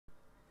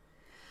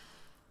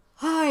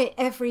Hi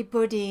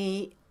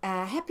everybody,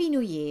 Happy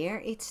New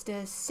Year. It's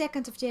the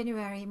 2nd of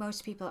January.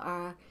 Most people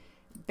are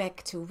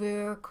back to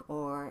work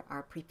or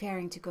are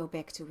preparing to go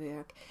back to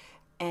work.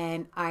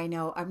 And I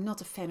know I'm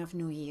not a fan of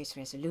New Year's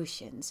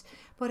resolutions,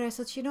 but I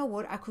thought, you know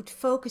what, I could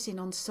focus in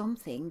on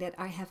something that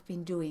I have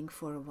been doing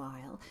for a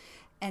while.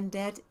 And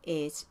that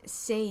is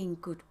saying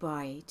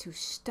goodbye to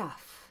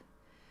stuff,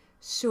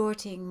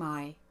 sorting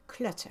my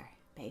clutter,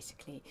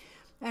 basically.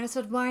 And I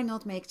thought, why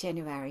not make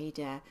January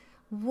the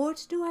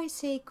what do I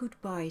say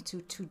goodbye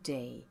to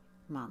today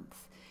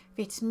month?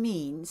 Which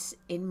means,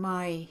 in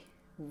my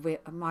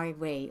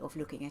way of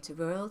looking at the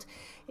world,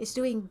 is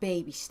doing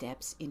baby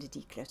steps in the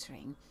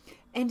decluttering.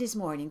 And this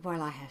morning,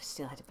 while I have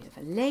still had a bit of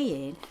a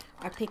lay-in,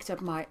 I picked up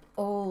my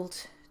old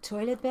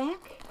toilet bag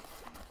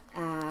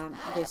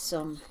with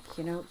some,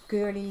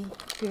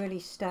 girly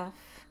stuff.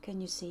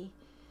 Can you see?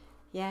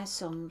 Yeah,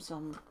 some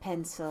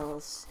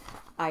pencils,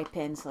 eye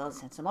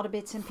pencils, and some other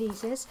bits and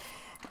pieces.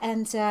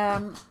 And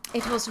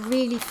it was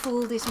really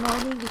full this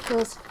morning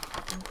because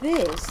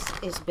this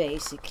is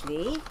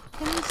basically,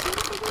 can you see?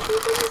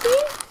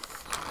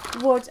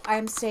 What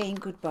I'm saying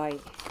goodbye.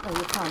 Oh,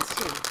 you can't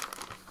see.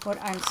 What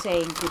I'm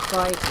saying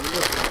goodbye to.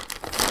 Look,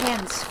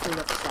 hands full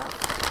of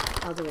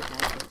stuff. I'll do it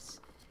like this.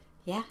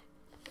 Yeah,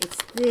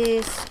 it's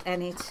this,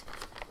 and it's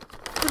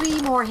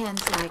 3 more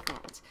hands like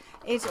that.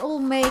 It's all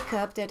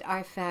makeup that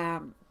I've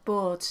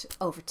bought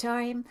over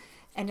time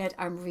and that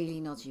I'm really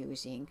not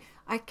using.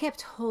 I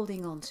kept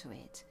holding on to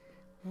it.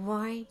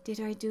 Why did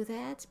I do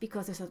that?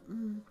 Because I thought,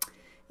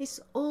 it's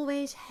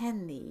always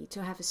handy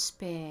to have a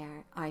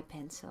spare eye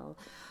pencil.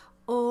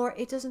 Or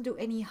it doesn't do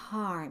any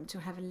harm to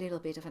have a little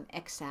bit of an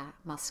extra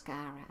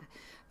mascara.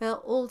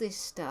 Well, all this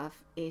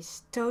stuff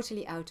is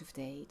totally out of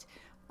date.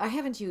 I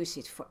haven't used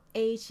it for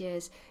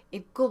ages.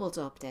 It gobbled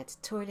up that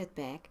toilet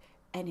bag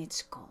and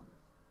it's gone.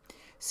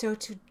 So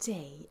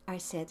today I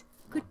said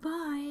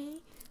goodbye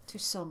to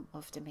some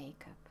of the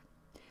makeup.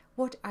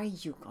 What are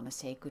you gonna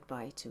say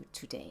goodbye to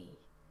today?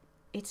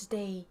 It's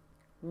day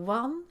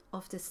 1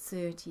 of the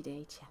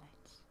 30-day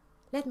challenge.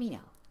 Let me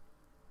know.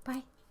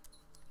 Bye.